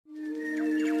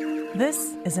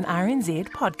This is an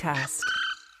RNZ podcast.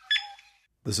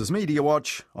 This is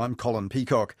Mediawatch. I'm Colin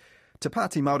Peacock. Te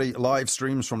Pāti Māori live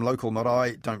streams from local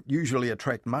marae don't usually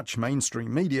attract much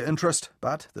mainstream media interest,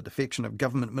 but the defection of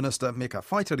Government Minister Meka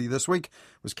Whaitiri this week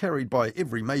was carried by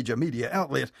every major media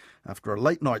outlet after a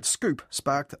late-night scoop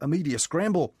sparked a media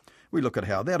scramble. We look at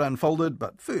how that unfolded,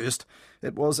 but first,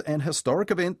 it was an historic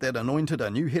event that anointed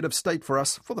a new head of state for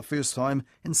us for the first time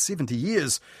in 70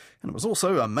 years. And it was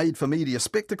also a made-for-media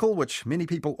spectacle which many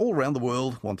people all around the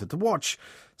world wanted to watch.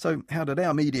 So how did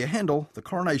our media handle the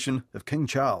coronation of King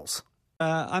Charles?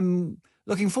 I'm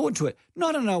looking forward to it.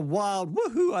 Not in a wild,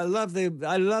 woohoo,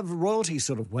 I love royalty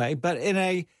sort of way, but in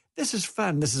a, this is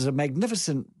fun, this is a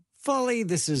magnificent folly,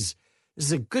 this is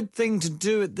a good thing to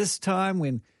do at this time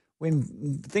when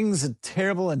things are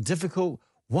terrible and difficult.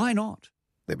 Why not?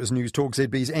 That was News Talk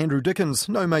ZB's Andrew Dickens,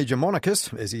 no major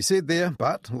monarchist, as he said there,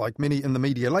 but like many in the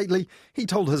media lately, he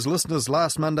told his listeners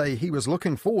last Monday he was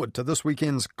looking forward to this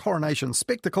weekend's coronation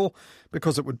spectacle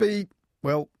because it would be,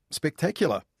 well,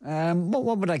 spectacular.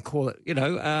 What would I call it?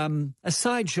 A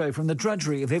sideshow from the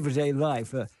drudgery of everyday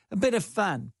life, a bit of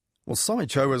fun. Well,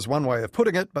 sideshow is one way of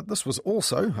putting it, but this was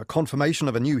also a confirmation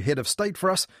of a new head of state for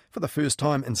us for the first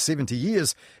time in 70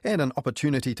 years and an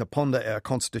opportunity to ponder our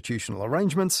constitutional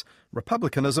arrangements,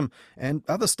 republicanism and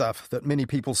other stuff that many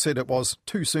people said it was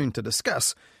too soon to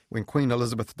discuss when Queen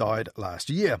Elizabeth died last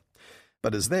year.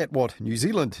 But is that what New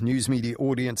Zealand news media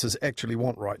audiences actually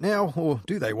want right now, or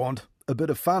do they want a bit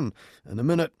of fun? In a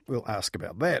minute, we'll ask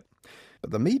about that. But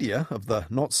the media of the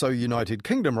not-so-United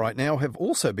Kingdom right now have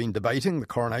also been debating the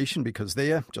coronation because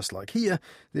there, just like here,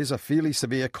 there's a fairly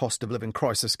severe cost of living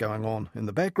crisis going on in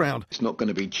the background. It's not going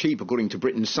to be cheap. According to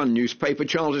Britain's Sun newspaper,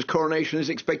 Charles's coronation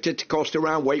is expected to cost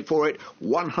around, wait for it,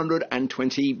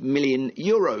 €120 million.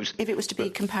 If it was to be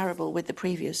comparable with the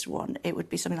previous one, it would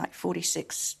be something like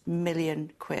 46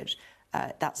 million quid.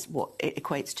 That's what it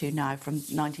equates to now from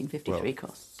 1953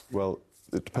 costs. Well,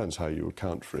 it depends how you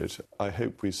account for it. I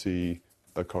hope we see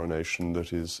a coronation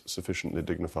that is sufficiently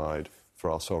dignified for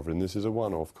our sovereign. This is a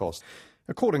one-off cost.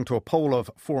 According to a poll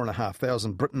of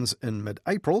 4,500 Britons in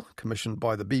mid-April, commissioned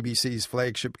by the BBC's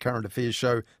flagship current affairs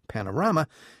show Panorama,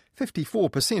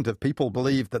 54% of people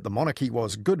believed that the monarchy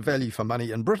was good value for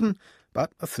money in Britain,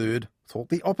 but a third thought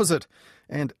the opposite.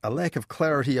 And a lack of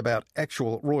clarity about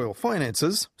actual royal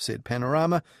finances, said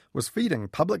Panorama, was feeding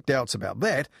public doubts about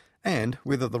that and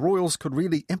whether the royals could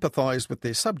really empathise with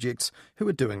their subjects who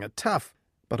were doing it tough.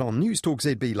 But on News Talk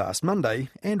ZB last Monday,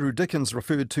 Andrew Dickens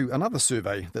referred to another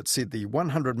survey that said the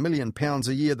 £100 million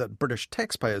a year that British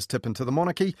taxpayers tip into the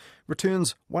monarchy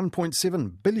returns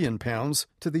 £1.7 billion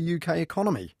to the UK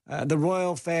economy. The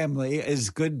royal family is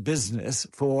good business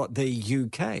for the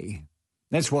UK.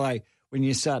 That's why when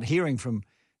you start hearing from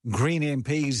Green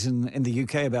MPs in the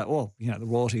UK about, the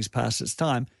royalty's past its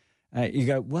time, you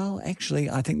go, well, actually,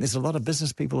 I think there's a lot of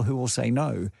business people who will say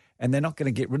no, and they're not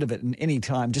going to get rid of it in any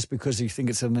time just because you think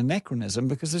it's an anachronism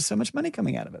because there's so much money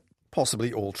coming out of it.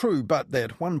 Possibly all true, but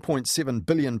that £1.7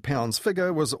 billion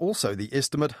figure was also the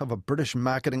estimate of a British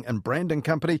marketing and branding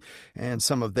company, and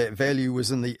some of that value was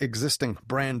in the existing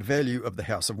brand value of the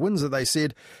House of Windsor, they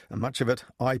said, and much of it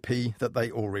IP that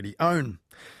they already own.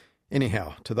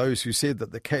 Anyhow, to those who said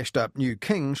that the cashed-up new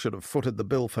king should have footed the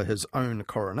bill for his own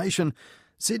coronation,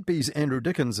 ZB's Andrew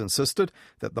Dickens insisted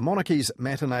that the monarchy's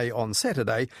matinee on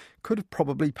Saturday could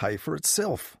probably pay for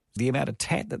itself. The amount of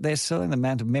tat that they're selling, the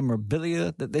amount of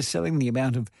memorabilia that they're selling, the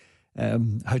amount of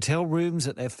hotel rooms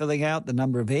that they're filling out, the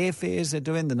number of airfares they're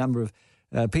doing, the number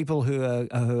of people who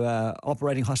are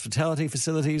operating hospitality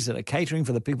facilities that are catering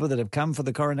for the people that have come for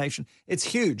the coronation. It's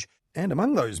huge. And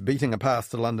among those beating a path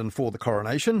to London for the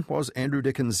coronation was Andrew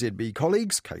Dickens' ZB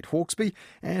colleagues, Kate Hawkesby,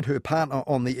 and her partner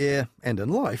on the air and in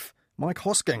life, Mike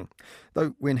Hosking.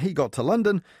 Though when he got to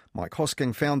London, Mike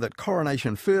Hosking found that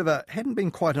coronation fervour hadn't been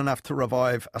quite enough to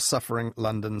revive a suffering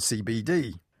London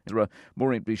CBD. There are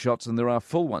more empty shots than there are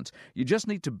full ones. You just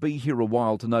need to be here a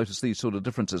while to notice these sort of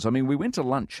differences. I mean, we went to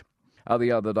lunch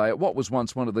the other day at what was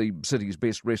once one of the city's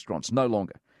best restaurants, no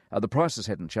longer. The prices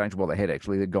hadn't changed. Well, they had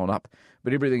actually. They'd gone up.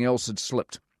 But everything else had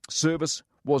slipped. Service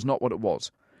was not what it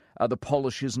was. The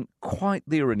polish isn't quite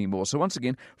there anymore. So once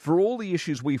again, for all the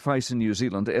issues we face in New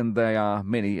Zealand, and they are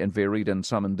many and varied and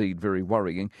some indeed very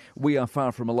worrying, we are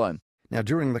far from alone. Now,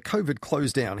 during the COVID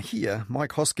close down here,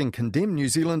 Mike Hosking condemned New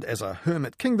Zealand as a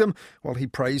hermit kingdom while he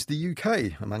praised the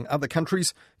UK, among other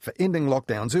countries, for ending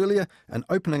lockdowns earlier and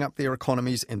opening up their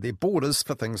economies and their borders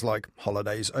for things like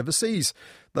holidays overseas.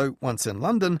 Though once in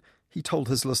London, he told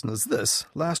his listeners this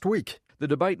last week. The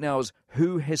debate now is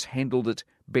who has handled it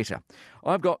better.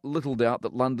 I've got little doubt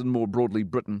that London, more broadly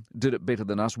Britain, did it better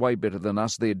than us, way better than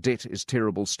us. Their debt is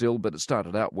terrible still, but it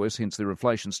started out worse, hence their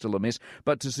inflation's still a mess.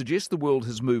 But to suggest the world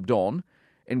has moved on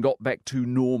and got back to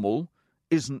normal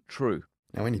isn't true.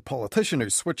 Now, any politician who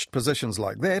switched positions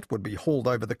like that would be hauled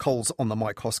over the coals on the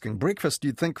Mike Hosking breakfast,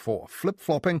 you'd think, for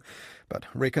flip-flopping. But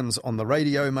reckons on the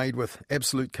radio made with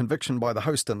absolute conviction by the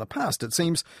host in the past, it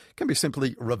seems, can be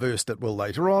simply reversed at will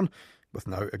later on, with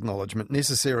no acknowledgement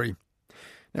necessary.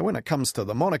 Now, when it comes to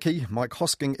the monarchy, Mike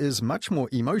Hosking is much more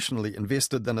emotionally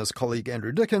invested than his colleague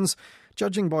Andrew Dickens,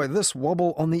 judging by this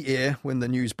wobble on the air when the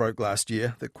news broke last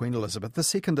year that Queen Elizabeth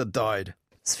II had died.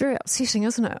 It's very upsetting,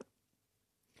 isn't it?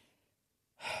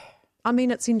 I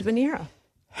mean, it's the end of an era.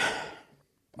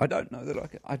 I don't know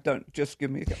that I don't. Just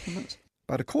give me a couple of minutes.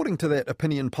 But according to that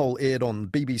opinion poll aired on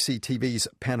BBC TV's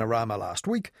Panorama last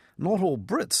week, not all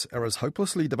Brits are as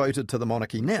hopelessly devoted to the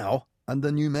monarchy now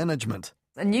under new management.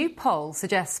 A new poll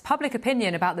suggests public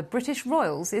opinion about the British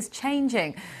royals is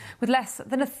changing, with less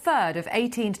than a third of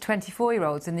 18 to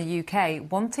 24-year-olds in the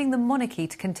UK wanting the monarchy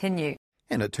to continue.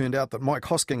 And it turned out that Mike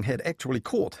Hosking had actually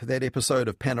caught that episode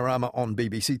of Panorama on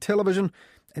BBC television,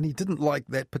 and he didn't like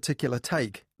that particular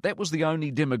take. That was the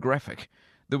only demographic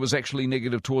that was actually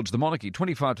negative towards the monarchy.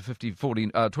 25 to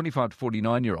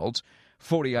 49-year-olds,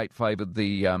 48 favoured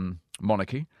the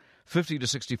monarchy. 50 to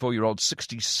 64-year-olds,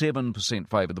 67%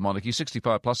 favoured the monarchy.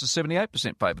 65 plus is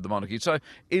 78% favoured the monarchy. So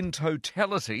in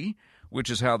totality, which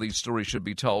is how these stories should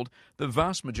be told, the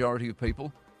vast majority of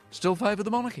people still favour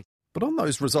the monarchy. But on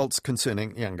those results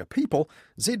concerning younger people,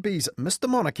 ZB's Mr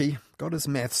Monarchy got his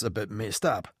maths a bit messed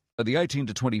up. The 18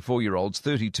 to 24-year-olds,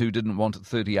 32 didn't want it,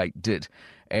 38 did.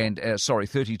 And,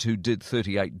 32 did,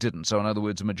 38 didn't. So, in other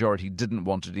words, a majority didn't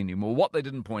want it anymore. What they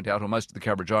didn't point out, or most of the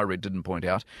coverage I read didn't point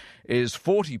out, is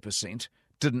 40%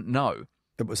 didn't know.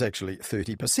 It was actually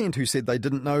 30% who said they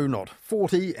didn't know, not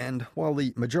 40%, and while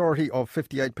the majority of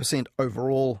 58%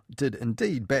 overall did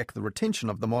indeed back the retention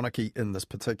of the monarchy in this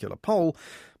particular poll,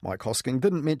 Mike Hosking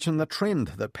didn't mention the trend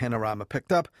that Panorama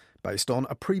picked up based on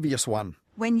a previous one.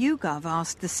 When YouGov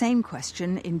asked the same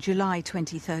question in July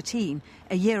 2013,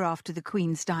 a year after the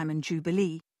Queen's Diamond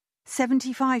Jubilee,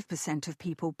 75% of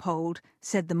people polled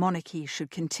said the monarchy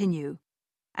should continue,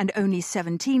 and only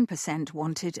 17%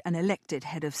 wanted an elected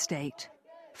head of state.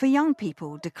 For young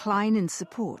people, decline in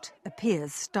support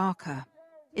appears starker.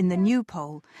 In the new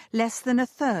poll, less than a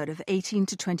third of 18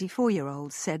 to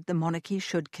 24-year-olds said the monarchy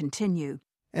should continue.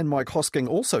 And Mike Hosking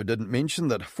also didn't mention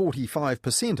that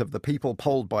 45% of the people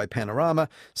polled by Panorama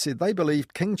said they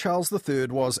believed King Charles III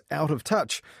was out of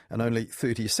touch, and only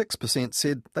 36%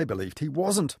 said they believed he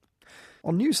wasn't.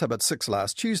 On News Hub at 6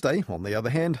 last Tuesday, on the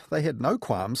other hand, they had no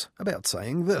qualms about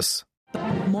saying this.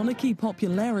 Monarchy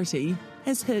popularity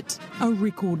has hit a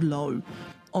record low.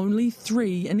 Only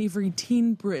 3 in every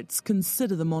 10 Brits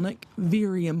consider the monarch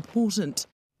very important.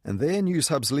 And there, News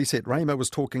Hub's Lisette Raymer was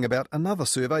talking about another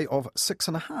survey of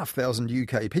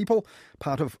 6,500 UK people,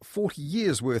 part of 40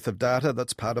 years' worth of data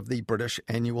that's part of the British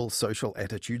Annual Social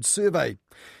Attitude Survey.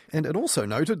 And it also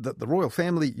noted that the royal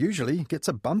family usually gets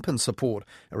a bump in support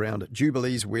around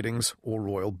jubilees, weddings or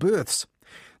royal births.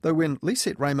 Though when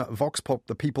Lisette Raymer vox-popped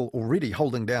the people already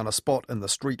holding down a spot in the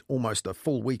street almost a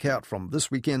full week out from this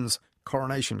weekend's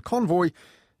Coronation convoy,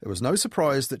 it was no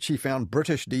surprise that she found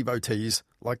British devotees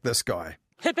like this guy.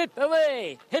 Hip hip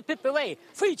hooray! Hip hip hooray!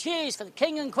 3 cheers for the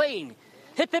King and Queen!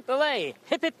 Hip hip hooray!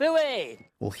 Hip hip hooray!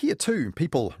 Well, here too,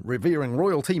 people revering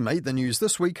royalty made the news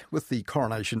this week with the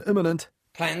coronation imminent.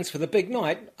 Plans for the big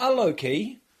night are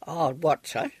low-key. I'd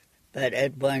watch it, but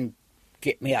it won't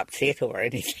get me upset or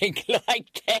anything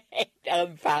like that.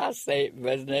 I'm past that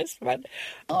business, but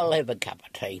I'll have a cup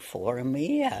of tea for him,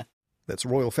 yeah. That's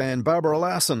royal fan Barbara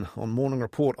Larson on Morning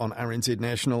Report on RNZ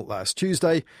National last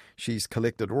Tuesday. She's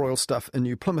collected royal stuff in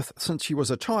New Plymouth since she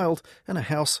was a child in a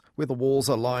house where the walls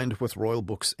are lined with royal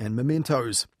books and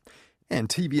mementos. And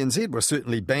TVNZ were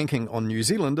certainly banking on New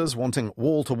Zealanders wanting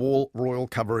wall-to-wall royal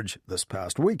coverage this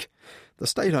past week. The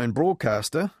state-owned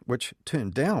broadcaster, which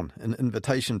turned down an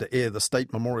invitation to air the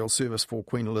state memorial service for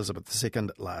Queen Elizabeth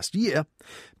II last year,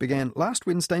 began last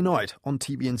Wednesday night on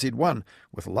TVNZ1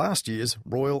 with last year's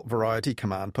Royal Variety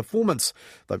Command performance.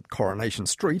 The Coronation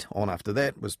Street on after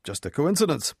that was just a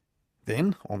coincidence.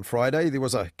 Then, on Friday, there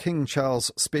was a King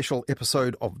Charles special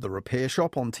episode of The Repair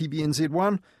Shop on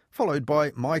TVNZ1, followed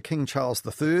by My King Charles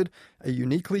III, a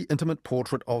uniquely intimate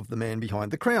portrait of the man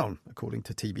behind the crown, according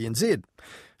to TVNZ.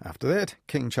 After that,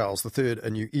 King Charles III, A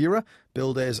New Era,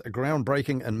 billed as a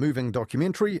groundbreaking and moving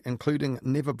documentary, including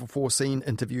never-before-seen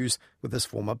interviews with his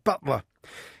former butler.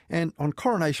 And on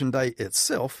Coronation Day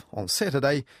itself, on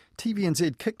Saturday,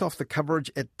 TVNZ kicked off the coverage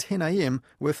at 10 a.m.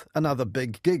 with another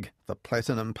big gig, the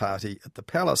Platinum Party at the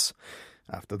Palace.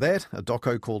 After that, a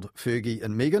doco called Fergie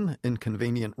and Meghan,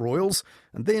 Inconvenient Royals,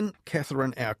 and then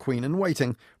Catherine, Our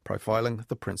Queen-in-Waiting, profiling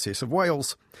the Princess of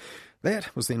Wales.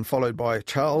 That was then followed by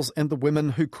Charles and the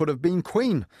Women Who Could Have Been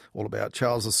Queen, all about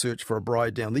Charles's search for a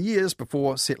bride down the years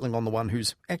before settling on the one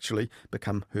who's actually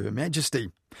become Her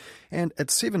Majesty. And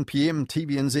at 7 p.m,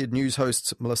 TVNZ news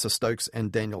hosts Melissa Stokes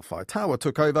and Daniel Faitawa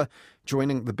took over,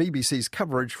 joining the BBC's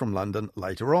coverage from London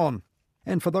later on.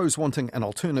 And for those wanting an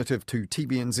alternative to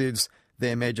TVNZ's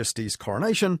Their Majesty's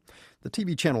Coronation, the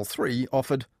TV Channel 3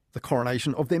 offered the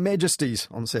Coronation of Their Majesties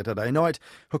on Saturday night,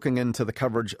 hooking into the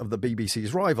coverage of the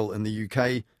BBC's rival in the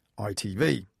UK,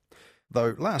 ITV.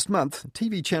 Though last month,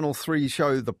 TV Channel 3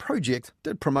 show The Project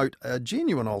did promote a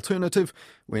genuine alternative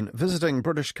when visiting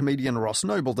British comedian Ross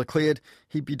Noble declared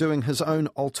he'd be doing his own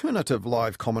alternative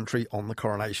live commentary on the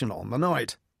coronation on the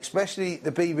night. Especially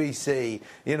the BBC,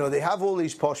 you know, they have all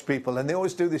these posh people and they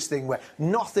always do this thing where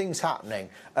nothing's happening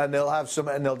and they'll have some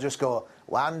and they'll just go,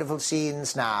 wonderful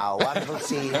scenes now, wonderful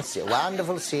scenes,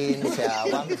 wonderful scenes,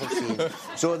 wonderful scenes.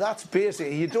 So that's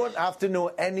basically, you don't have to know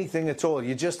anything at all,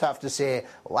 you just have to say,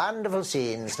 wonderful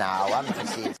scenes now, wonderful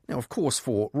scenes. Now, of course,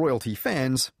 for royalty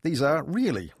fans, these are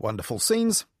really wonderful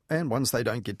scenes, and ones they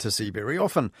don't get to see very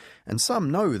often. And some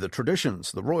know the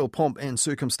traditions, the royal pomp and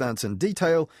circumstance in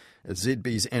detail, as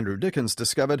ZB's Andrew Dickens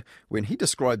discovered when he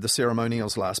described the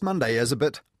ceremonials last Monday as a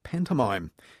bit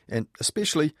pantomime, and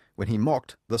especially when he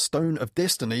mocked the Stone of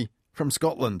Destiny from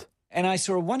Scotland. And I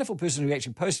saw a wonderful person who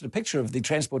actually posted a picture of the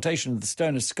transportation of the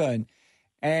Stone of Scone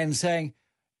and saying,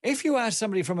 if you ask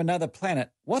somebody from another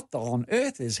planet, what on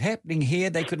earth is happening here,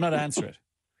 they could not answer it.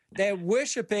 They're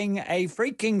worshipping a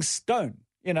freaking stone.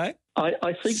 You know?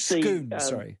 I think Scoon,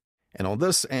 sorry. And on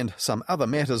this and some other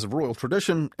matters of royal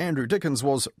tradition, Andrew Dickens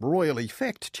was royally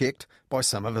fact-checked by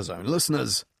some of his own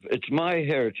listeners. It's my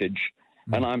heritage,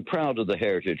 and I'm proud of the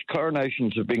heritage.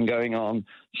 Coronations have been going on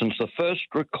since the first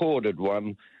recorded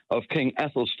one of King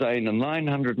Athelstan in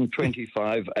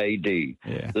 925 AD.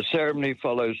 Yeah. The ceremony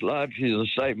follows largely the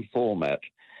same format.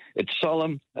 It's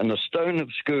solemn, and the Stone of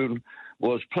Scone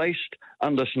was placed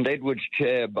under St Edward's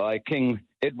chair by King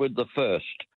Edward I.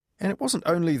 And it wasn't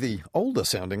only the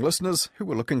older-sounding listeners who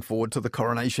were looking forward to the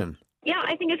coronation. Yeah,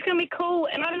 I think it's going to be cool,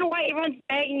 and I don't know why everyone's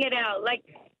bagging it out. Like,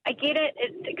 I get it,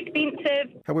 it's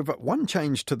expensive. However, one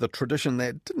change to the tradition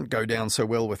that didn't go down so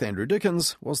well with Andrew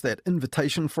Dickens was that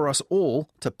invitation for us all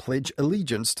to pledge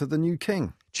allegiance to the new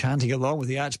king. Chanting along with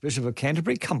the Archbishop of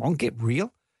Canterbury? Come on, get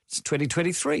real. It's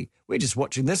 2023. We're just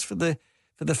watching this for the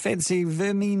fancy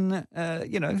vermine,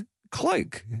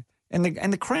 cloak and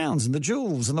the crowns and the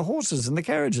jewels and the horses and the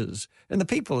carriages and the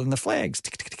people and the flags.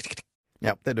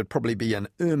 Now, that'd probably be an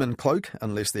ermine cloak,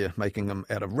 unless they're making them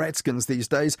out of ratskins these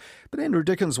days. But Andrew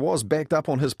Dickens was backed up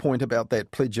on his point about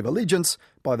that Pledge of Allegiance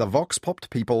by the vox-popped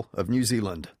people of New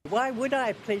Zealand. Why would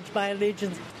I pledge my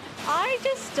allegiance? I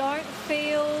just don't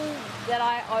feel that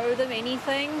I owe them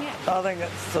anything. I think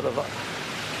it's sort of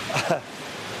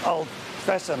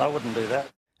old-fashioned. I wouldn't do that.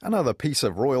 Another piece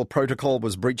of royal protocol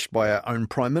was breached by our own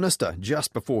Prime Minister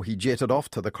just before he jetted off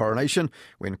to the coronation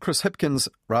when Chris Hipkins,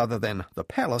 rather than the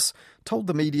palace, told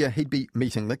the media he'd be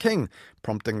meeting the King,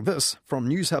 prompting this from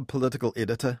Newshub political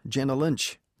editor Jenna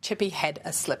Lynch. Chippy had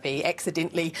a slippy,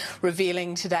 accidentally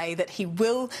revealing today that he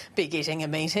will be getting a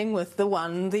meeting with the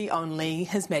one, the only,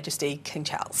 His Majesty King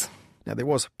Charles. Now, there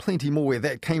was plenty more where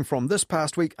that came from this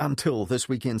past week until this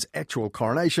weekend's actual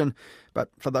coronation, but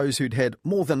for those who'd had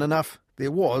more than enough, there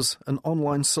was an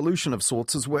online solution of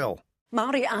sorts as well.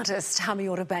 Māori artist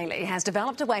Hamiora Bailey has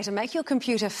developed a way to make your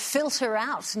computer filter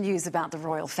out news about the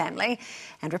royal family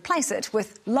and replace it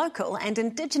with local and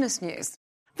Indigenous news.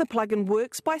 The plugin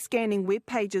works by scanning web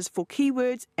pages for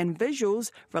keywords and visuals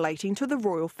relating to the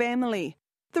royal family.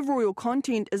 The royal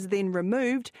content is then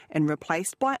removed and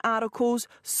replaced by articles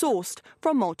sourced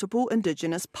from multiple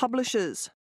Indigenous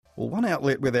publishers. Well, one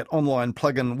outlet where that online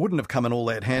plugin wouldn't have come in all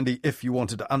that handy if you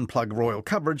wanted to unplug royal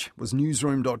coverage was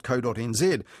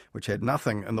newsroom.co.nz, which had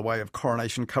nothing in the way of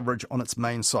coronation coverage on its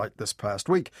main site this past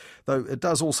week, though it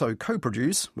does also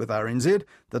co-produce with RNZ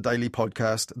the daily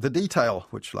podcast The Detail,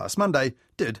 which last Monday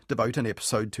did devote an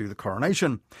episode to the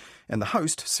coronation. And the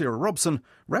host, Sarah Robson,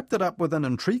 wrapped it up with an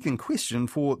intriguing question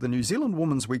for the New Zealand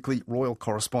Woman's Weekly royal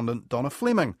correspondent Donna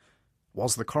Fleming.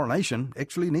 Was the coronation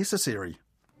actually necessary?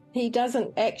 He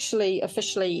doesn't actually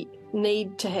officially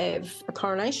need to have a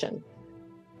coronation.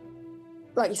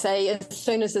 Like you say, as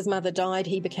soon as his mother died,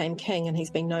 he became king, and he's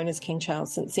been known as King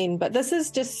Charles since then. But this is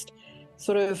just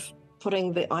sort of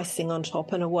putting the icing on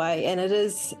top in a way, and it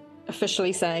is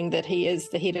officially saying that he is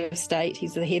the head of state,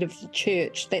 he's the head of the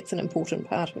church. That's an important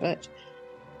part of it.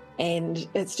 And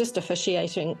it's just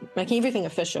officiating, making everything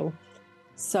official.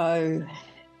 So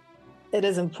it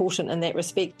is important in that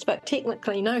respect. But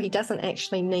technically, no, he doesn't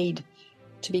actually need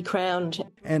to be crowned.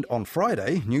 And on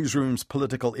Friday, Newsroom's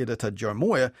political editor Jo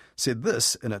Moir said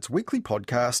this in its weekly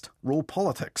podcast, Raw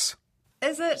Politics.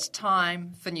 Is it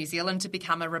time for New Zealand to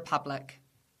become a republic?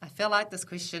 I feel like this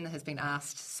question has been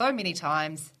asked so many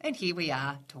times, and here we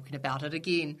are talking about it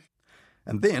again.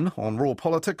 And then, on Raw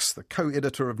Politics, the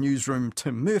co-editor of Newsroom,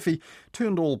 Tim Murphy,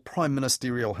 turned all prime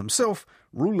ministerial himself,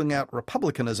 ruling out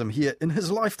republicanism here in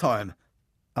his lifetime.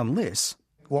 Unless...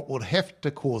 What would have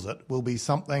to cause it will be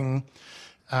something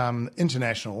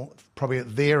international, probably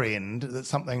at their end, that's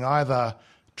something either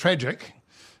tragic,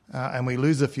 and we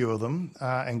lose a few of them,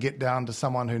 and get down to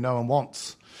someone who no one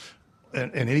wants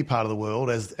in any part of the world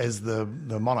as the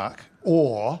monarch,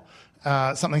 or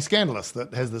something scandalous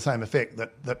that has the same effect,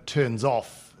 that turns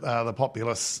off the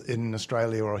populace in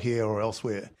Australia or here or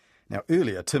elsewhere. Now,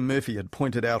 earlier, Tim Murphy had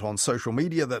pointed out on social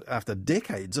media that after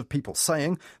decades of people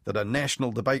saying that a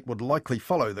national debate would likely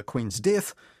follow the Queen's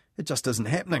death, it just isn't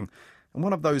happening. And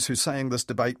one of those who's saying this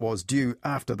debate was due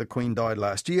after the Queen died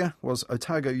last year was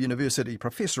Otago University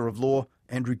Professor of Law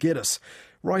Andrew Geddes.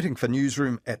 Writing for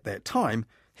Newsroom at that time,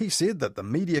 he said that the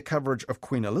media coverage of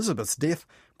Queen Elizabeth's death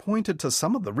pointed to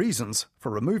some of the reasons for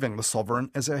removing the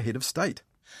sovereign as our head of state.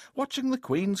 Watching the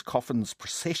Queen's coffin's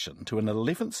procession to an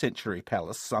 11th century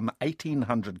palace some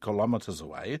 1,800 kilometres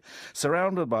away,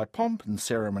 surrounded by pomp and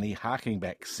ceremony harking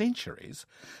back centuries,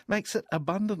 makes it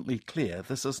abundantly clear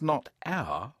this is not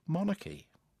our monarchy.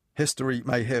 History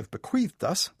may have bequeathed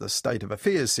us this state of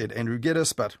affairs, said Andrew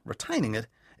Geddes, but retaining it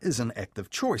is an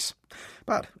active choice.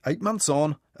 But 8 months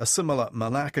on, a similar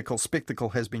monarchical spectacle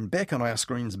has been back on our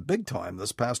screens big time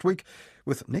this past week,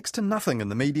 with next to nothing in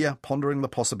the media pondering the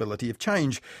possibility of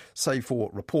change, save for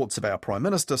reports of our Prime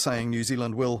Minister saying New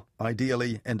Zealand will,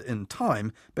 ideally and in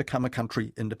time, become a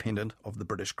country independent of the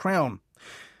British Crown.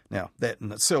 Now, that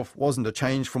in itself wasn't a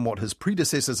change from what his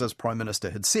predecessors as Prime Minister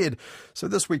had said, so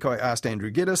this week I asked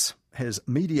Andrew Geddes, has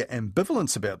media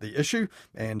ambivalence about the issue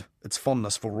and its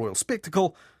fondness for royal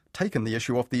spectacle taken the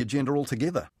issue off the agenda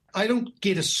altogether? I don't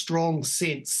get a strong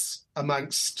sense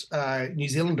amongst New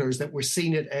Zealanders that we're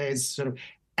seeing it as sort of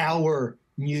our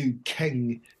new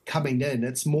king coming in.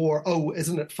 It's more, oh,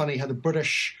 isn't it funny how the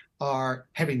British are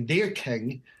having their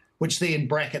king, which then,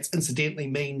 brackets, incidentally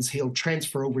means he'll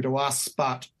transfer over to us,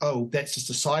 but, oh, that's just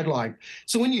a sideline.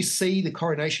 So when you see the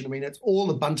coronation, I mean, it's all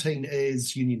the bunting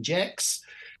is Union Jacks.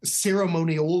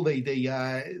 Ceremonial, the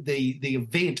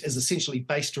event is essentially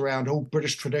based around old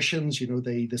British traditions, you know,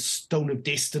 the Stone of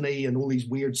Destiny and all these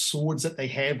weird swords that they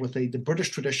have with the British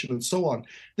tradition and so on.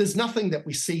 There's nothing that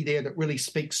we see there that really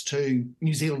speaks to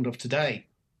New Zealand of today.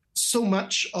 So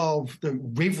much of the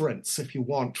reverence, if you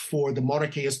want, for the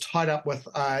monarchy is tied up with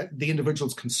the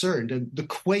individuals concerned. And the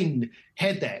Queen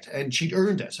had that, and she'd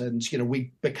earned it. And, you know,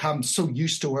 we become so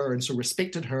used to her and so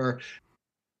respected her.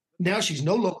 Now she's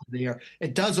no longer there.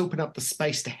 It does open up the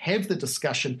space to have the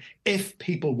discussion if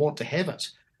people want to have it.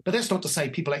 But that's not to say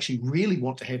people actually really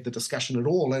want to have the discussion at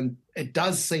all. And it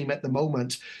does seem at the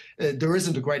moment there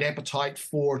isn't a great appetite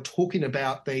for talking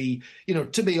about the, you know,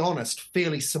 to be honest,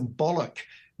 fairly symbolic,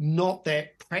 not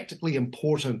that practically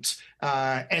important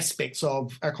aspects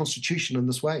of our constitution in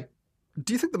this way.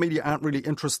 Do you think the media aren't really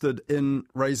interested in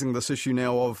raising this issue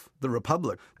now of the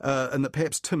Republic? And that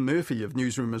perhaps Tim Murphy of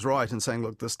Newsroom is right in saying,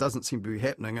 look, this doesn't seem to be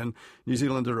happening, and New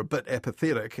Zealand are a bit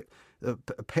apathetic, a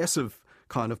passive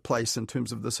kind of place in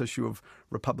terms of this issue of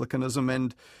republicanism,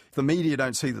 and if the media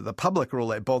don't see that the public are all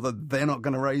that bothered, they're not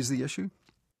going to raise the issue?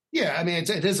 Yeah, I mean, it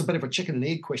is a bit of a chicken and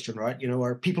egg question, right? You know,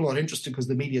 are people not interested because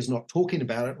the media is not talking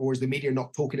about it, or is the media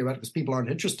not talking about it because people aren't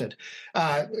interested?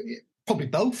 Probably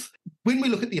both. When we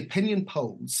look at the opinion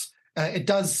polls, it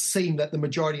does seem that the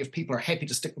majority of people are happy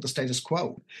to stick with the status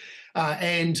quo.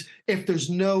 And if there's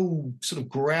no sort of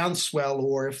groundswell,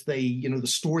 or if the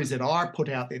stories that are put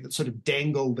out there that sort of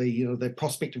dangle the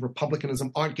prospect of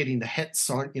republicanism aren't getting the hits,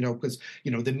 because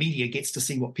the media gets to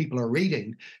see what people are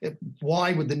reading,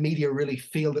 why would the media really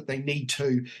feel that they need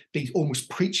to be almost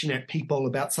preaching at people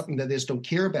about something that they just don't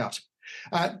care about?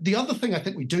 The other thing I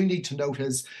think we do need to note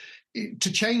is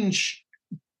to change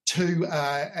to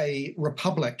a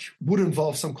republic would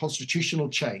involve some constitutional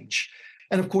change.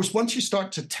 And of course, once you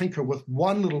start to tinker with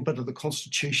one little bit of the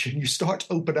Constitution, you start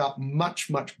to open up much,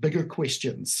 much bigger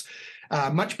questions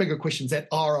that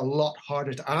are a lot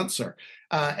harder to answer.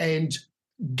 And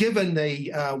given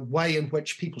the way in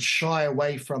which people shy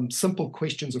away from simple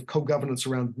questions of co-governance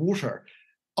around water,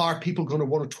 are people going to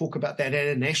want to talk about that at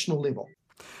a national level?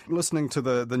 Listening to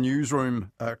the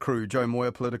newsroom crew, Joe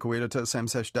Moyer, political editor, Sam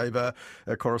Sachdeva,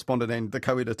 correspondent, and the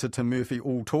co-editor Tim Murphy,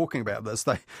 all talking about this,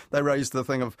 they raised the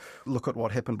thing of, look at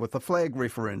what happened with the flag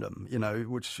referendum,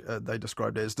 which they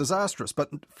described as disastrous. But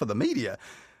for the media,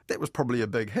 that was probably a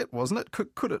big hit, wasn't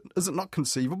it? Is it not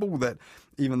conceivable that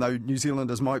even though New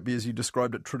Zealanders might be, as you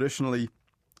described it, traditionally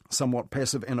somewhat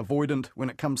passive and avoidant when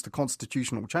it comes to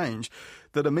constitutional change,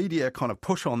 that a media kind of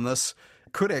push on this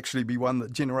could actually be one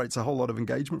that generates a whole lot of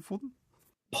engagement for them?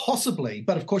 Possibly,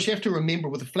 but of course you have to remember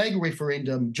with the flag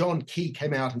referendum, John Key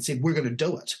came out and said, we're going to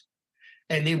do it.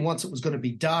 And then once it was going to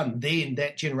be done, then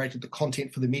that generated the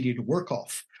content for the media to work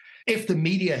off. If the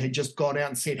media had just gone out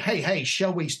and said, hey,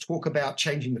 shall we talk about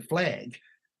changing the flag,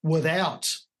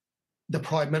 without the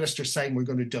Prime Minister saying we're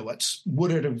going to do it,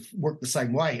 would it have worked the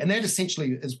same way? And that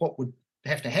essentially is what would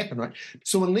have to happen, right?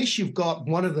 So unless you've got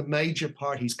one of the major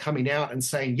parties coming out and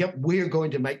saying, yep, we're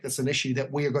going to make this an issue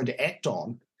that we are going to act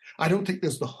on, I don't think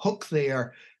there's the hook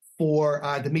there for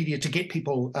the media to get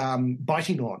people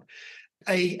biting on.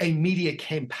 A media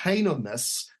campaign on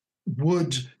this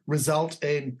would result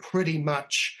in pretty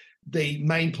much the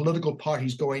main political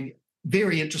parties going,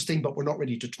 very interesting, but we're not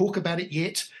ready to talk about it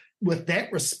yet. With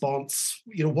that response,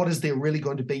 what is there really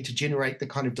going to be to generate the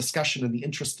kind of discussion and the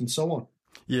interest and so on?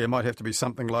 Yeah, it might have to be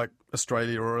something like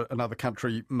Australia or another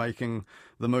country making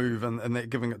the move and that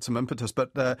giving it some impetus.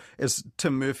 But as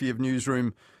Tim Murphy of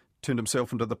Newsroom turned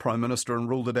himself into the Prime Minister and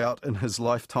ruled it out in his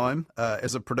lifetime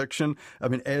as a prediction, I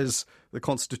mean, as the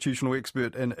constitutional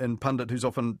expert and pundit who's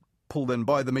often pulled in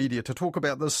by the media to talk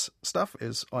about this stuff,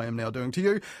 as I am now doing to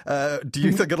you, do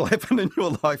you think it'll happen in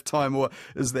your lifetime, or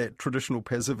is that traditional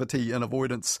passivity and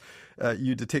avoidance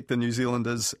you detect in New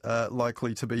Zealanders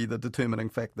likely to be the determining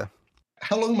factor?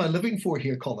 How long am I living for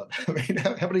here, Colin? I mean,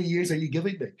 how many years are you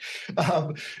giving me?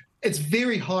 It's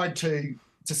very hard to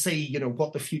see,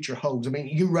 what the future holds. I mean,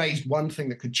 you raised one thing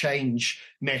that could change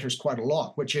matters quite a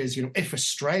lot, which is, if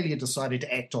Australia decided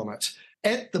to act on it.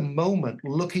 At the moment,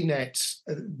 looking at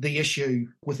the issue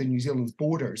within New Zealand's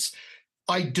borders,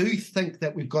 I do think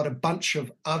that we've got a bunch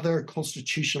of other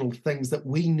constitutional things that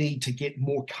we need to get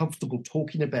more comfortable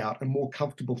talking about and more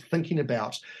comfortable thinking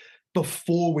about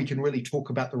before we can really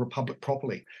talk about the Republic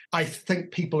properly. I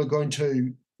think people are going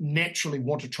to naturally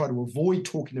want to try to avoid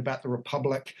talking about the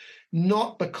Republic,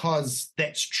 not because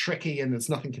that's tricky and there's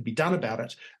nothing can be done about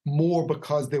it, more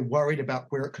because they're worried about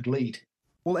where it could lead.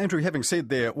 Well, Andrew, having said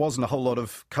there wasn't a whole lot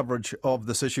of coverage of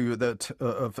this issue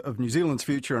of New Zealand's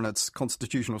future and its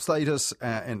constitutional status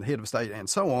and head of state and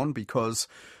so on because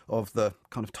of the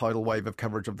kind of tidal wave of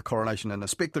coverage of the coronation and a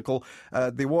spectacle.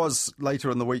 There was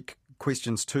later in the week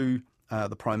questions to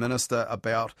the Prime Minister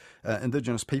about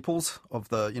Indigenous peoples of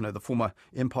the former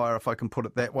empire, if I can put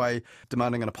it that way,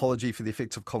 demanding an apology for the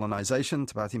effects of colonisation.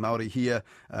 Te Pāti Māori here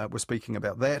were speaking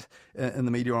about that in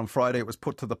the media on Friday. It was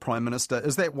put to the Prime Minister.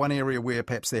 Is that one area where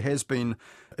perhaps there has been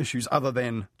issues other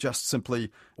than just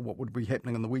simply what would be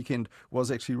happening in the weekend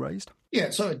was actually raised?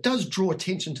 Yeah, so it does draw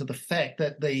attention to the fact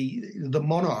that the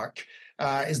monarch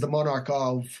is the monarch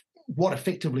of what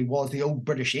effectively was the old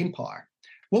British Empire.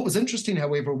 What was interesting,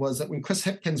 however, was that when Chris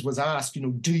Hipkins was asked,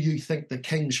 do you think the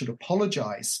King should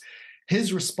apologise?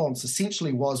 His response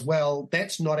essentially was, well,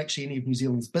 that's not actually any of New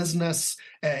Zealand's business.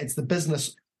 It's the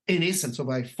business, in essence, of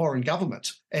a foreign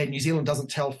government. And New Zealand doesn't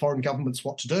tell foreign governments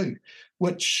what to do,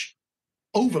 which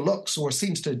overlooks or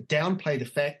seems to downplay the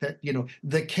fact that,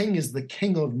 the King is the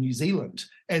King of New Zealand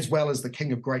as well as the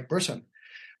King of Great Britain.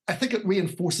 I think it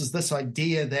reinforces this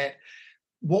idea that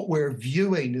what we're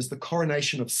viewing is the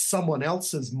coronation of someone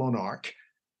else's monarch,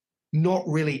 not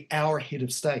really our head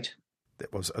of state.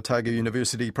 That was Otago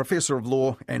University Professor of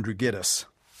Law, Andrew Geddes.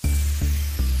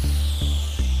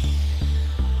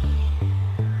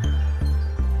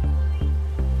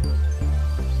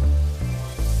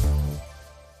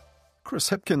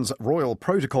 Chris Hipkins' royal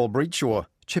protocol breach, or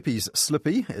Chippy's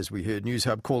Slippy, as we heard News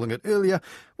Hub calling it earlier,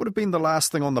 would have been the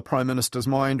last thing on the Prime Minister's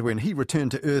mind when he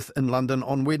returned to Earth in London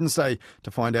on Wednesday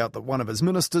to find out that one of his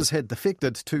ministers had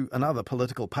defected to another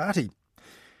political party.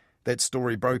 That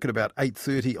story broke at about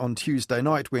 8:30 on Tuesday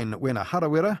night when Wena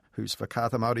Harawira, who's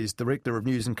Whakaata Māori's Director of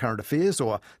News and Current Affairs,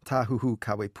 or Tāhuhu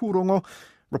Kawe Pūrongo,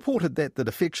 reported that the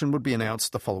defection would be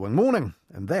announced the following morning,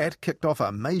 and that kicked off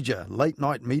a major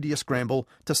late-night media scramble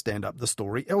to stand up the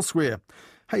story elsewhere.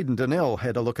 Hayden Donnell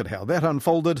had a look at how that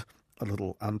unfolded a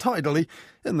little untidily,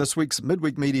 in this week's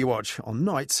Midweek Media Watch on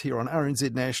Nights here on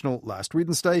RNZ National last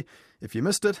Wednesday. If you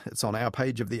missed it, it's on our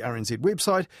page of the RNZ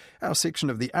website, our section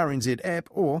of the RNZ app,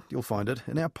 or you'll find it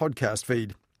in our podcast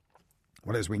feed.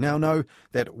 Well, as we now know,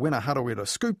 that Wena Harawira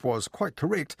scoop was quite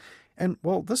correct, and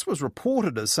while this was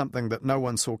reported as something that no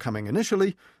one saw coming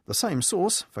initially, the same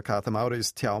source, Whakaata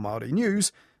Māori's Te Ao Māori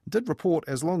News, did report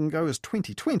as long ago as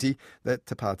 2020 that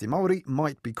Te Pāti Māori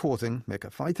might be courting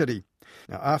Meka Whaitiri.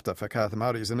 Now, after Whakaata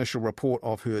Māori's initial report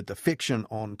of her defection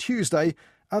on Tuesday,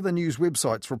 other news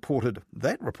websites reported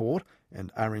that report,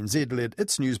 and RNZ led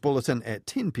its news bulletin at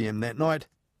 10 p.m. that night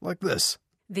like this.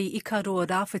 The Ikaroa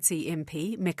Rāwhiti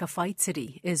MP, Meka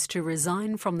Whaitiri, is to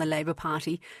resign from the Labour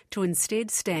Party to instead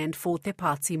stand for Te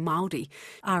Pāti Māori.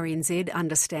 RNZ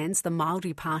understands the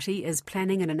Māori Party is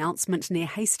planning an announcement near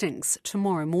Hastings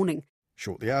tomorrow morning.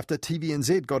 Shortly after,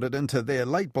 TVNZ got it into their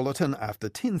late bulletin after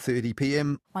 10:30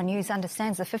 p.m. One News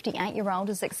understands the 58-year-old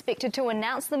is expected to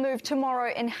announce the move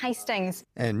tomorrow in Hastings.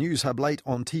 And News Hub Late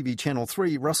on TV Channel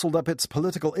 3 rustled up its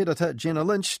political editor, Jenna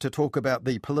Lynch, to talk about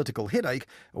the political headache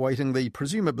awaiting the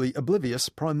presumably oblivious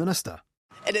Prime Minister.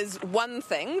 It is one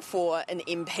thing for an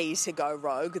MP to go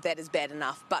rogue, that is bad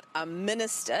enough, but a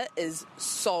minister is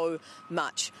so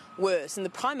much worse. And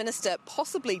the Prime Minister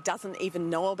possibly doesn't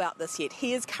even know about this yet.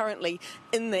 He is currently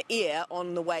in the air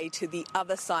on the way to the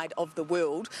other side of the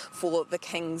world for the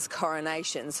King's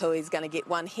coronation. So he's going to get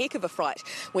one heck of a fright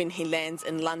when he lands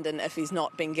in London if he's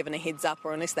not been given a heads up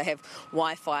or unless they have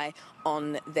Wi-Fi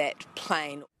on that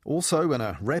plane. Also, in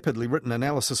a rapidly written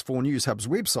analysis for News Hub's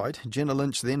website, Jenna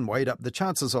Lynch then weighed up the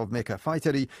chances of Meka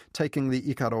Whaitiri taking the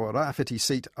Ikaroa Rāwhiti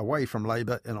seat away from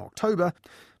Labour in October.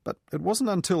 But it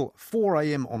wasn't until 4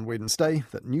 a.m. on Wednesday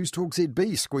that News Talk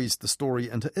ZB squeezed the story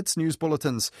into its news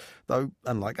bulletins, though,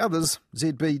 unlike others,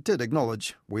 ZB did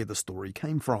acknowledge where the story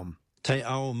came from. Te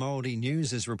Ao Māori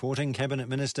News is reporting Cabinet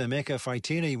Minister Meka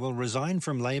Whaitiri will resign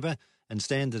from Labour and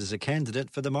stand as a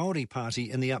candidate for the Māori Party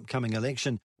in the upcoming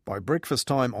election. By breakfast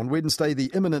time on Wednesday, the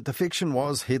imminent defection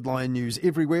was headline news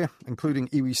everywhere, including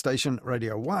iwi station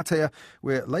Radio Wātea,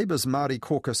 where Labour's Māori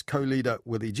caucus co-leader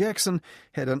Willie Jackson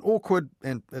had an awkward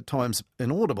and at times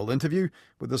inaudible interview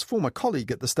with his former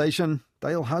colleague at the station,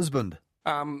 Dale Husband.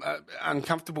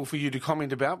 Uncomfortable for you to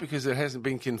comment about because it hasn't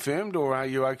been confirmed, or are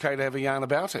you okay to have a yarn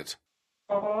about it?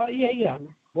 Oh, yeah.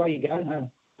 Where you go?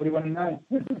 What do you want to know?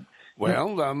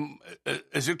 Well,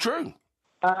 is it true?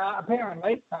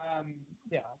 Apparently,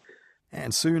 yeah.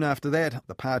 And soon after that,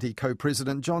 the party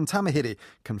co-president John Tamahere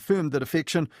confirmed the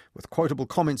defection with quotable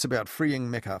comments about freeing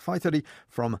Meka Whaitiri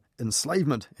from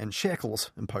enslavement and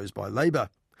shackles imposed by Labour.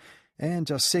 And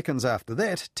just seconds after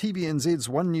that, TVNZ's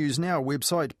One News Now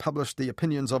website published the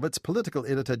opinions of its political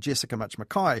editor Jessica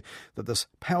Mackay that this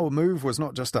power move was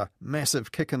not just a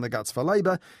massive kick in the guts for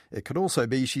Labour, it could also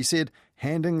be, she said,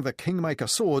 handing the kingmaker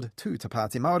sword to Te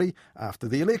Pāti Māori after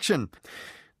the election.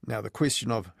 Now, the question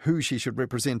of who she should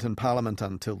represent in Parliament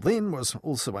until then was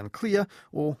also unclear,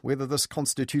 or whether this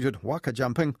constituted waka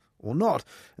jumping or not,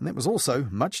 and that was also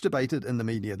much debated in the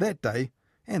media that day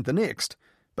and the next.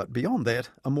 But beyond that,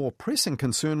 a more pressing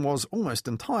concern was almost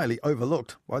entirely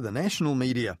overlooked by the national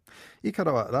media.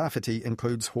 Ikaroa Rāwhiti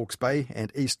includes Hawke's Bay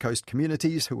and East Coast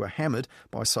communities who were hammered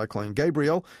by Cyclone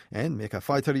Gabrielle, and Meka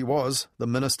Whaitiri was the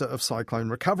Minister of Cyclone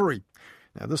Recovery.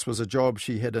 Now, this was a job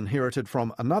she had inherited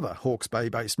from another Hawke's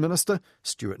Bay-based minister,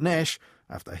 Stuart Nash,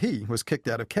 after he was kicked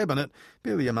out of cabinet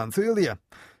barely a month earlier.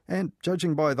 And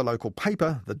judging by the local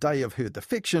paper, the day of her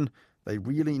defection, they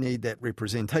really need that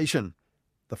representation.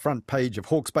 The front page of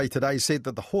Hawke's Bay today said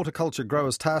that the Horticulture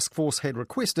Growers Task Force had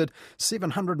requested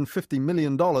 $750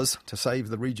 million to save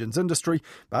the region's industry,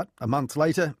 but a month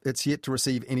later it's yet to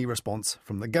receive any response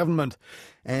from the government.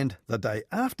 And the day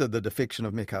after the defection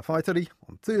of Meka Whaitiri,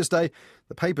 on Thursday,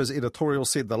 the paper's editorial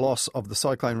said the loss of the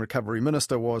Cyclone Recovery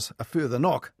Minister was a further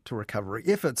knock to recovery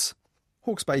efforts.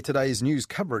 Hawke's Bay Today's news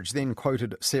coverage then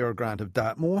quoted Sarah Grant of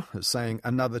Dartmoor as saying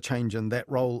another change in that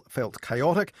role felt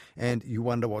chaotic and you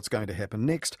wonder what's going to happen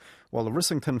next, while a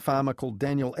Rissington farmer called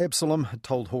Daniel Absalom had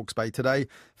told Hawke's Bay Today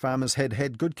farmers had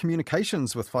had good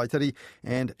communications with Whaitiri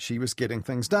and she was getting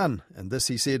things done, and this,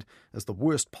 he said, is the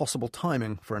worst possible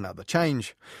timing for another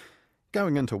change.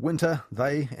 Going into winter,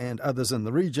 they and others in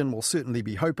the region will certainly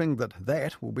be hoping that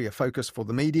that will be a focus for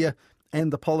the media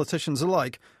and the politicians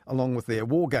alike, along with their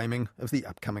wargaming of the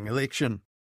upcoming election.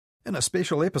 In a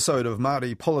special episode of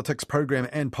Māori Politics programme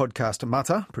and podcast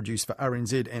Mata, produced for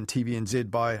RNZ and TVNZ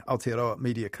by Aotearoa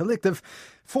Media Collective,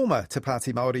 former Te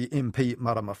Pāti Māori MP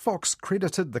Marama Fox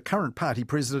credited the current party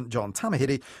president John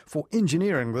Tamahere for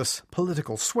engineering this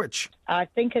political switch. I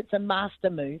think it's a master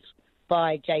move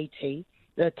by JT.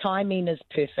 The timing is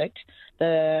perfect.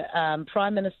 The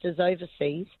Prime Minister's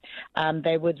overseas.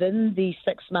 They're within the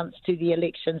 6 months to the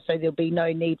election, so there'll be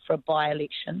no need for a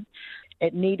by-election.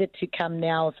 It needed to come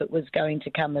now if it was going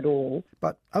to come at all.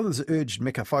 But others urged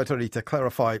Meka Whaitiri to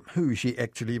clarify who she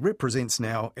actually represents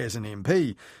now as an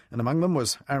MP. And among them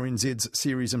was RNZ's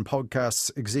series and podcasts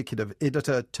executive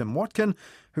editor Tim Watkin,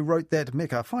 who wrote that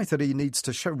Meka Whaitiri needs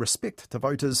to show respect to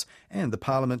voters and the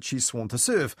parliament she's sworn to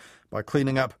serve by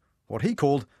cleaning up what he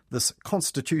called this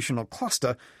constitutional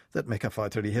cluster that Meka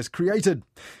Whaitiri has created.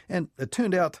 And it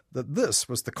turned out that this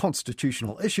was the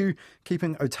constitutional issue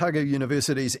keeping Otago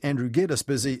University's Andrew Geddes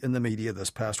busy in the media this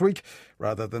past week,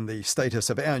 rather than the status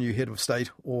of our new head of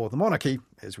state or the monarchy,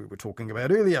 as we were talking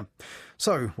about earlier.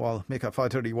 So, while Meka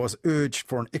Whaitiri was urged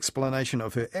for an explanation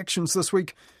of her actions this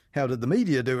week, how did the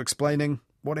media do explaining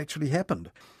what actually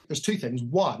happened? There's two things.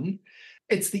 One,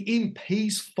 it's the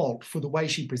MP's fault for the way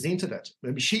she presented it. I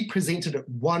mean, she presented it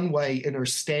one way in her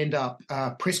stand-up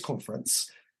press conference,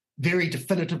 very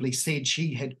definitively said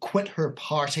she had quit her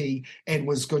party and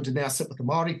was going to now sit with the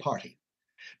Māori Party.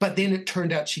 But then it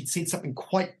turned out she'd said something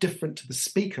quite different to the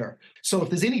Speaker. So if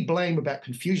there's any blame about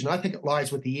confusion, I think it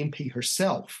lies with the MP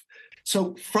herself.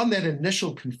 So from that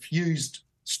initial confused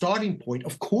starting point,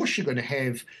 of course you're going to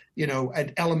have,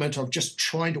 an element of just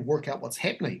trying to work out what's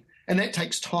happening. And that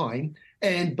takes time.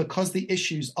 And because the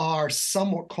issues are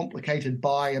somewhat complicated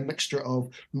by a mixture of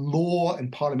law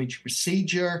and parliamentary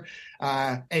procedure,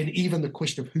 and even the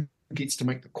question of who gets to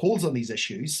make the calls on these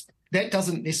issues, that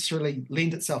doesn't necessarily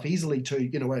lend itself easily to, a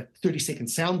 30-second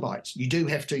soundbite. You do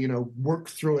have to, work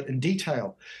through it in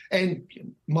detail. And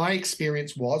my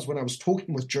experience was when I was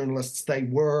talking with journalists, they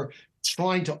were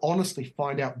trying to honestly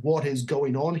find out what is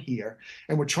going on here.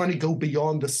 And we're trying to go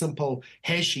beyond the simple,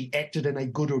 has she acted in a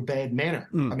good or bad manner?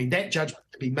 I mean, that judgment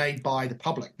can be made by the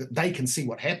public, that they can see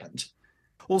what happened.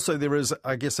 Also, there is,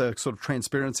 I guess, a sort of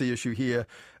transparency issue here,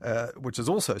 which is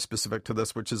also specific to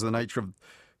this, which is the nature of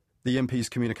the MP's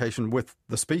communication with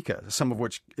the Speaker, some of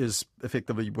which is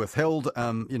effectively withheld,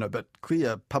 but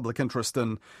clear public interest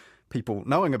in people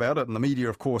knowing about it, and the media,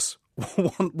 of course,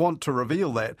 want to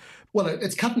reveal that. Well,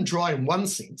 it's cut and dry in one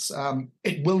sense.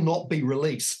 It will not be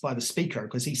released by the Speaker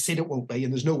because he said it won't be,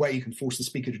 and there's no way you can force the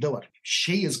Speaker to do it.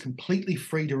 She is completely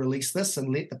free to release this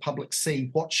and let the public see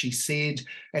what she said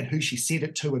and who she said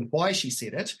it to and why she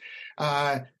said it.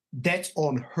 That's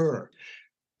on her.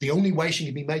 The only way she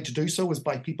can be made to do so is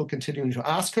by people continuing to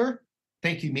ask her,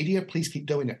 thank you, media, please keep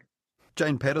doing it.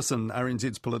 Jane Patterson,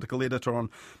 RNZ's political editor on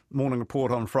Morning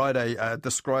Report on Friday,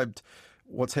 described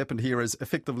what's happened here as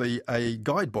effectively a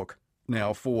guidebook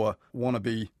now for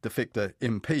wannabe defector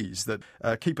MPs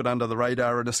that keep it under the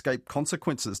radar and escape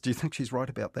consequences. Do you think she's right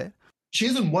about that? She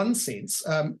is in one sense.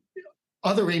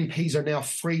 Other MPs are now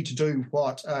free to do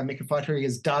what Meka Whaitiri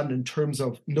has done in terms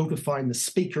of notifying the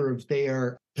Speaker of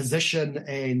their position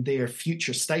and their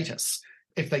future status.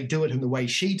 If they do it in the way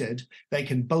she did, they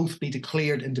can both be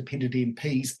declared independent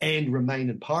MPs and remain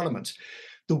in Parliament.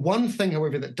 The one thing,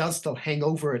 however, that does still hang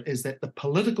over it is that the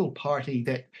political party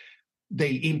that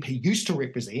the MP used to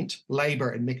represent,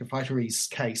 Labour in Meka Whaitiri's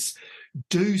case,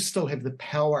 do still have the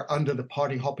power under the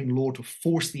party hopping law to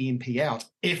force the MP out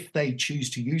if they choose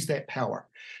to use that power.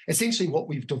 Essentially, what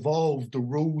we've devolved the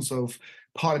rules of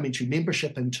parliamentary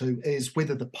membership into is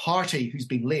whether the party who's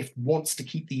been left wants to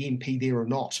keep the MP there or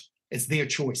not. It's their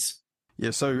choice.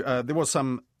 Yeah, so there was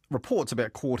some reports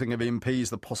about courting of MPs,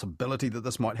 the possibility that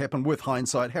this might happen with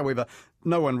hindsight. However,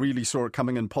 no one really saw it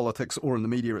coming in politics or in the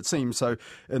media, it seems. So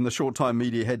in the short time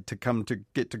media had to come to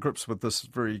get to grips with this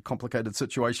very complicated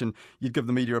situation, you'd give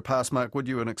the media a pass mark, would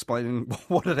you, in explaining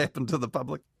what had happened to the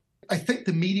public? I think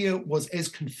the media was as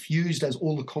confused as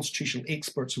all the constitutional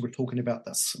experts who were talking about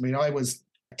this. I mean, I was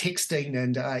texting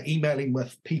and emailing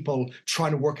with people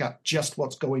trying to work out just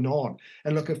what's going on.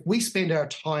 And look, if we spend our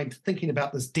time thinking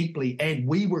about this deeply and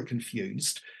we were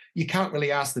confused, you can't really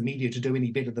ask the media to do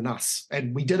any better than us.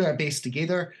 And we did our best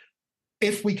together.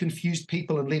 If we confused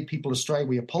people and led people astray,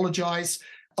 we apologise.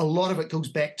 A lot of it goes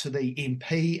back to the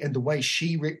MP and the way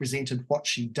she represented what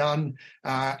she'd done,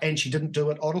 and she didn't do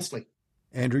it honestly.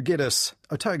 Andrew Geddes,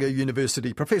 Otago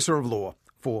University Professor of Law,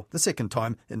 for the second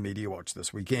time in Mediawatch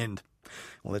this weekend.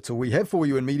 Well, that's all we have for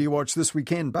you in Mediawatch this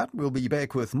weekend, but we'll be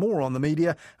back with more on the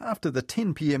media after the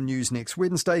 10 p.m. news next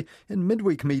Wednesday in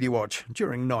midweek Mediawatch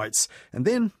during nights, and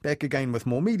then back again with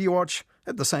more Mediawatch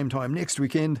at the same time next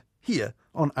weekend here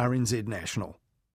on RNZ National.